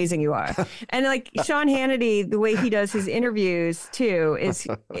about how amazing you are." And like Sean Hannity, the way he does his interviews too, is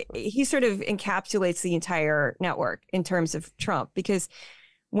he sort of encapsulates the entire network in terms of Trump. Because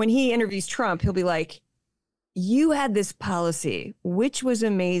when he interviews Trump, he'll be like, you had this policy, which was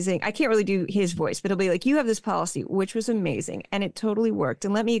amazing. I can't really do his voice, but it'll be like, you have this policy, which was amazing, and it totally worked.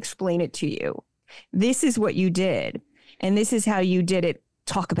 And let me explain it to you. This is what you did, and this is how you did it.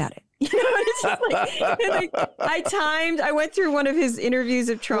 Talk about it. You know, it's just I went through one of his interviews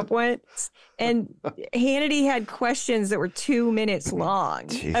of Trump once, and Hannity had questions that were 2 minutes long.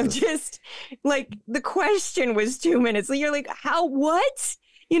 Jesus. Of just like, the question was 2 minutes. You're like, what?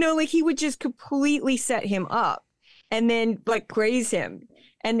 You know, like, he would just completely set him up and then like praise him,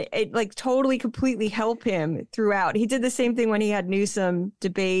 and it like totally completely help him throughout. He did the same thing when he had Newsom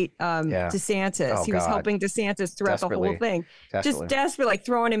debate DeSantis. Oh, he was helping DeSantis throughout the whole thing. Desperately. Just desperate, like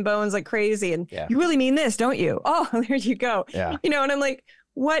throwing him bones like crazy. And you really mean this, don't you? Oh, there you go. Yeah. You know, and I'm like,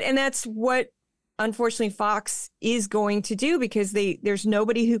 what? And that's what, unfortunately, Fox is going to do, because there's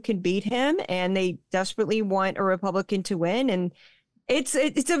nobody who can beat him, and they desperately want a Republican to win. And it's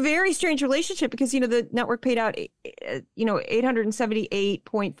a very strange relationship, because, you know, the network paid out,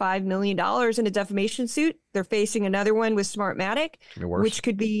 $878.5 million in a defamation suit. They're facing another one with Smartmatic, which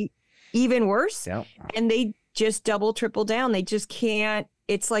could be even worse. Yeah. And they just double, triple down. They just can't.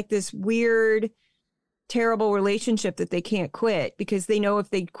 It's like this weird, terrible relationship that they can't quit, because they know if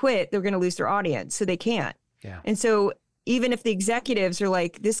they quit, they're going to lose their audience. So they can't. Yeah. And so even if the executives are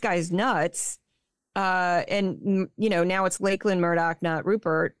like, this guy's nuts, and, you know, now it's Lakeland Murdoch, not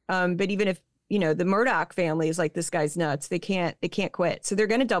Rupert. But even if, you know, the Murdoch family is like, this guy's nuts, they can't quit. So they're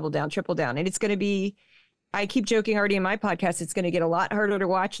going to double down, triple down. And it's going to be, I keep joking already in my podcast, it's going to get a lot harder to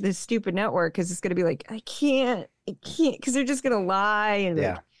watch this stupid network, because it's going to be like, I can't, because they're just going to lie. And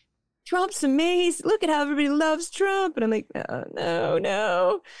like, Trump's amazing. Look at how everybody loves Trump. And I'm like,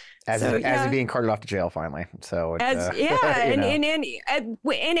 no. As he's being carted off to jail finally. So and as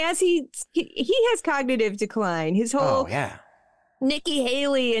he has cognitive decline. His whole Nikki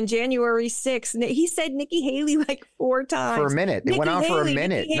Haley and January 6th. He said Nikki Haley like 4 times. For a minute. It went on for a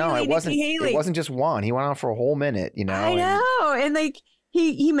minute. No, it wasn't. It wasn't just one. He went on for a whole minute, you know. I know. And like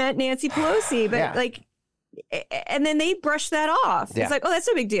he meant Nancy Pelosi, but like, and then they brushed that off. It's like, oh, that's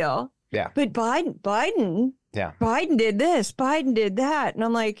no big deal. Yeah. But Biden did this, Biden did that. And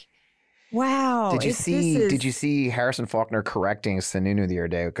I'm like, wow. Did you see Harrison Faulkner correcting Sununu the other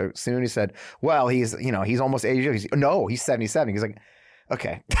day? Sununu said, well, he's almost 80. He's 77. He's like,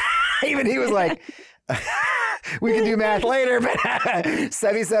 okay. Even he was like, we can do math later, but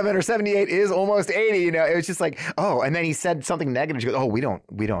 77 or 78 is almost 80. You know, it was just like, oh, and then he said something negative. She goes, oh, we don't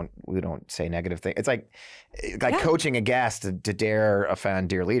say negative things. It's like coaching a guest to dare offend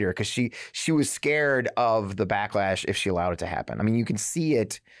dear leader, because she was scared of the backlash if she allowed it to happen. I mean, you can see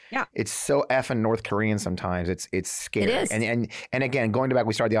it. Yeah, it's so effing North Korean sometimes. It's scary. It is. And again, going back,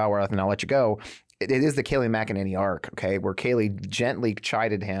 we started the hour and I'll let you go. It is the Kayleigh McEnany arc, okay, where Kayleigh gently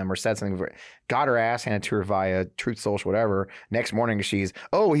chided him or said something, got her ass handed to her via Truth Social, whatever. Next morning, he's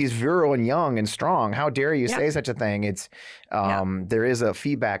virile and young and strong. How dare you say such a thing? It's there is a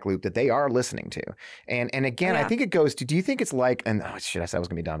feedback loop that they are listening to, and again, I think it goes to. Do you think it's like? And I said I was going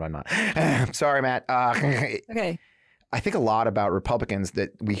to be done, but I'm not. Sorry, Matt. Okay. I think a lot about Republicans, that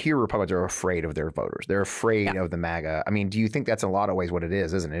we hear Republicans are afraid of their voters. They're afraid of the MAGA. I mean, do you think that's in a lot of ways what it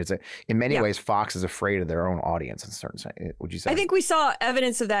is, isn't it? In many ways, Fox is afraid of their own audience in certain sense. Would you say? I think we saw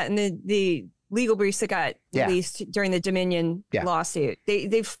evidence of that in the legal briefs that got released during the Dominion lawsuit.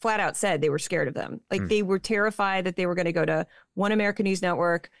 They flat out said they were scared of them. Like they were terrified that they were going to go to One American News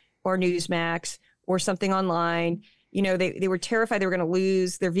Network or Newsmax or something online. You know, they were terrified they were going to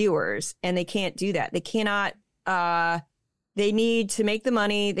lose their viewers, and they can't do that. They cannot. They need to make the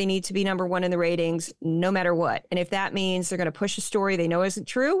money. They need to be number one in the ratings, no matter what. And if that means they're going to push a story they know isn't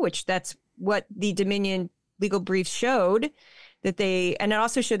true, which that's what the Dominion legal briefs showed, and it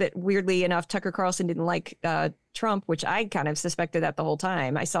also showed that, weirdly enough, Tucker Carlson didn't like Trump, which I kind of suspected that the whole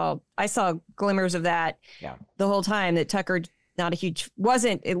time. I saw glimmers of that the whole time, that Tucker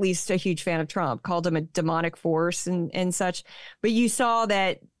wasn't at least a huge fan of Trump, called him a demonic force and such. But you saw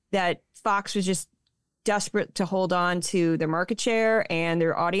that Fox was just desperate to hold on to their market share and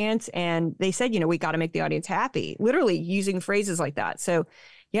their audience. And they said, we got to make the audience happy, literally using phrases like that. So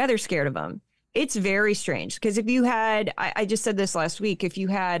yeah, they're scared of them. It's very strange, because if you had, I just said this last week, if you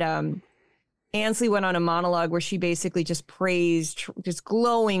had Ansley went on a monologue where she basically just praised, just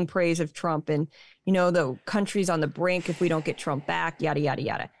glowing praise of Trump, and, the country's on the brink if we don't get Trump back, yada, yada,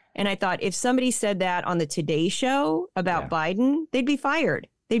 yada. And I thought, if somebody said that on the Today Show about Biden, they'd be fired.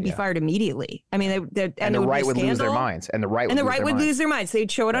 They'd be fired immediately. I mean, and the right would lose their minds. And the right would lose their minds.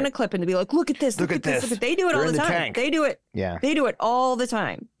 They'd show it on a clip and they'd be like, look at this, look at this. They do it all the time. They do it. Yeah. They do it all the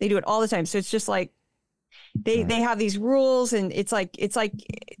time. So it's just like, they have these rules, and it's like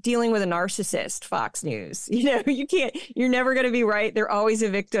dealing with a narcissist, Fox News. You're never going to be right. They're always a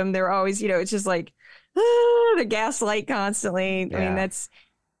victim. They're always, it's just like, the gaslight constantly. Yeah. I mean,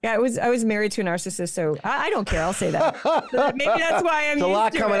 I was married to a narcissist, so I don't care. I'll say that. Maybe that's why I'm. There's a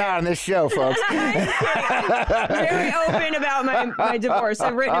lot coming out on this show, folks. I'm very open about my divorce.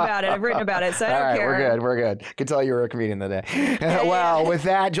 I've written about it, so I don't care. We're good. Could tell you were a comedian today. Well, with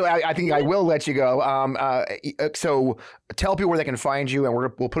that, Julie, I think I will let you go. So tell people where they can find you, and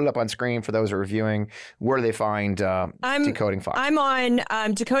we'll put it up on screen for those who are reviewing. Where do they find Decoding Fox? I'm on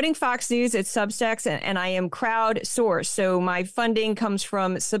Decoding Fox News at Substacks, and I am crowdsourced. So my funding comes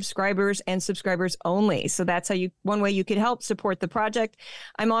from subscribers and subscribers only. So that's one way you could help support the project.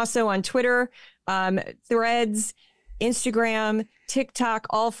 I'm also on Twitter, Threads, Instagram, TikTok,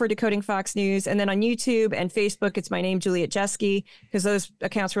 all for Decoding Fox News. And then on YouTube and Facebook, it's my name, Juliet Jeske, because those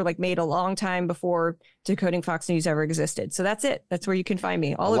accounts were made a long time before Decoding Fox News ever existed. So that's it. That's where you can find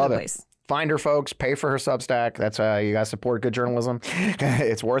me all over the place. Find her, folks. Pay for her Substack. That's you guys support good journalism.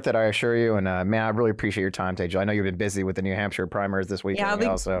 It's worth it, I assure you. And man, I really appreciate your time today, Jill. I know you've been busy with the New Hampshire primaries this week. Yeah, I'll be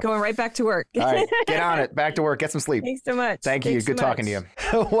going right back to work. All right, get on it. Back to work. Get some sleep. Thanks so much. Thank you. Good talking to you.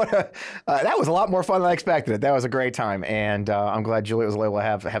 That was a lot more fun than I expected. That was a great time, and I'm glad Juliet was able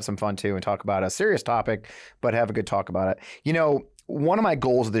to have some fun too and talk about a serious topic, but have a good talk about it. One of my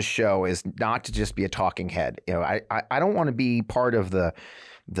goals of this show is not to just be a talking head. I don't want to be part of the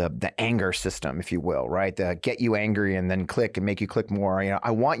anger system, if you will, right? The get you angry and then click and make you click more.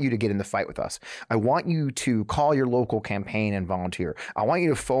 I want you to get in the fight with us. I want you to call your local campaign and volunteer. I want you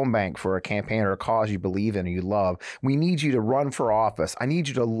to phone bank for a campaign or a cause you believe in or you love. We need you to run for office. I need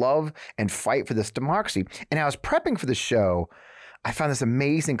you to love and fight for this democracy. And I was prepping for the show. I found this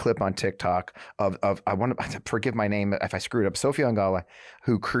amazing clip on TikTok of I want to forgive my name if I screwed up, Sophia Angala,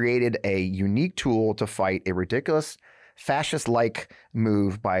 who created a unique tool to fight a ridiculous fascist-like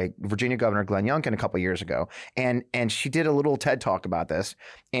move by Virginia Governor Glenn Youngkin a couple of years ago. And she did a little TED Talk about this.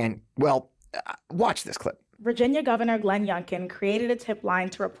 And, watch this clip. Virginia Governor Glenn Youngkin created a tip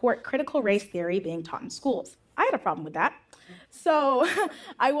line to report critical race theory being taught in schools. I had a problem with that. So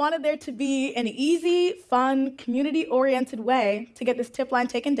I wanted there to be an easy, fun, community-oriented way to get this tip line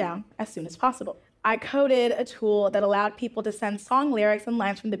taken down as soon as possible. I coded a tool that allowed people to send song lyrics and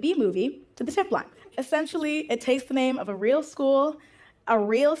lines from the B movie to the tip line. Essentially, it takes the name of a real school, a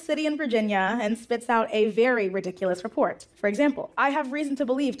real city in Virginia, and spits out a very ridiculous report. For example, I have reason to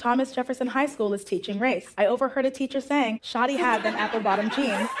believe Thomas Jefferson High School is teaching race. I overheard a teacher saying, shoddy hat than apple-bottom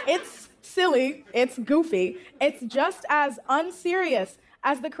jeans. It's silly, it's goofy, it's just as unserious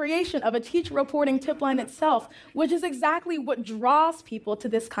as the creation of a teacher reporting tip line itself, which is exactly what draws people to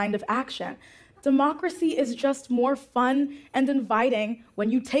this kind of action. Democracy is just more fun and inviting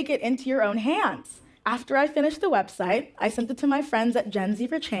when you take it into your own hands. After I finished the website, I sent it to my friends at Gen Z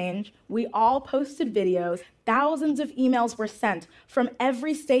for Change. We all posted videos. Thousands of emails were sent from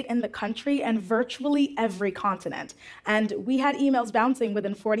every state in the country and virtually every continent. And we had emails bouncing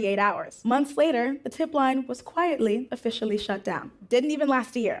within 48 hours. Months later, the tip line was quietly officially shut down. Didn't even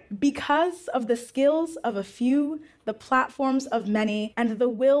last a year. Because of the skills of a few, the platforms of many, and the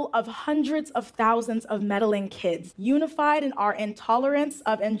will of hundreds of thousands of meddling kids, unified in our intolerance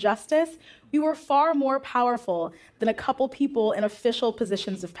of injustice, we were far more powerful than a couple people in official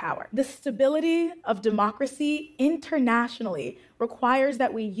positions of power. The stability of democracy internationally requires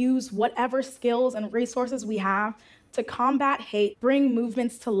that we use whatever skills and resources we have to combat hate, bring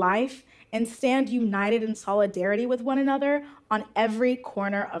movements to life, and stand united in solidarity with one another on every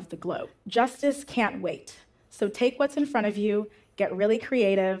corner of the globe. Justice can't wait. So take what's in front of you, get really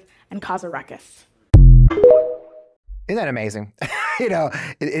creative, and cause a ruckus. Isn't that amazing?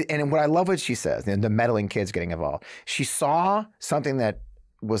 And what I love what she says, the meddling kids getting involved. She saw something that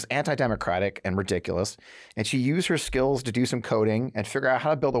was anti-democratic and ridiculous, and she used her skills to do some coding and figure out how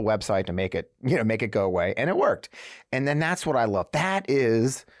to build a website to make it go away, and it worked. And then that's what I love.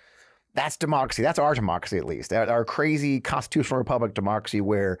 That's democracy. That's our democracy, at least. Our crazy constitutional republic democracy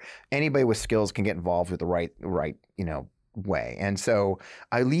where anybody with skills can get involved with the right way. And so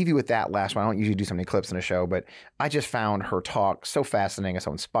I leave you with that last one. I don't usually do so many clips in a show, but I just found her talk so fascinating and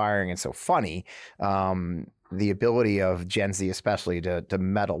so inspiring and so funny. The ability of Gen Z especially to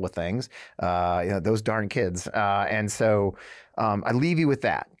meddle with things, those darn kids. And so I leave you with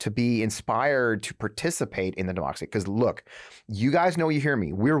that, to be inspired to participate in the democracy. Because look, you guys know, you hear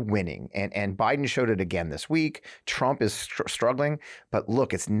me, we're winning. And Biden showed it again this week. Trump is struggling. But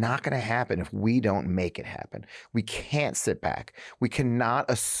look, it's not going to happen if we don't make it happen. We can't sit back. We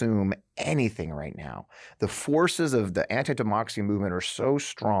cannot assume anything right now. The forces of the anti-democracy movement are so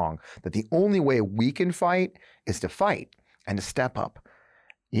strong that the only way we can fight is to fight and to step up.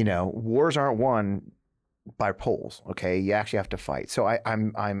 wars aren't won by polls. Okay, you actually have to fight. So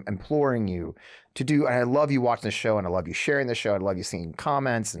I'm imploring you to do. And I love you watching the show, and I love you sharing the show. I love you seeing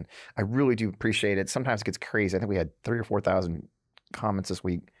comments, and I really do appreciate it. Sometimes it gets crazy. I think we had 3,000 or 4,000 comments this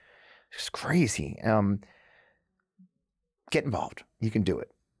week. It's crazy. Get involved. You can do it.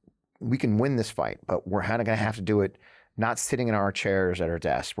 We can win this fight, but we're going to have to do it not sitting in our chairs at our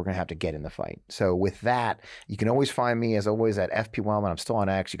desks. We're going to have to get in the fight. So with that, you can always find me, as always, at FP Wellman. I'm still on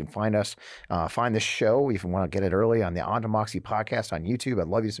X. You can find us, find this show if you want to get it early on the On to Moxie podcast on YouTube. I'd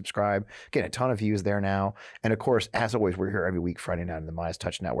love you to subscribe. Getting a ton of views there now. And of course, as always, we're here every week, Friday night on the Midas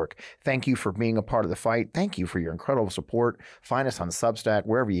Touch Network. Thank you for being a part of the fight. Thank you for your incredible support. Find us on Substack,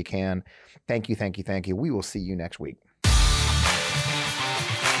 wherever you can. Thank you, thank you, thank you. We will see you next week.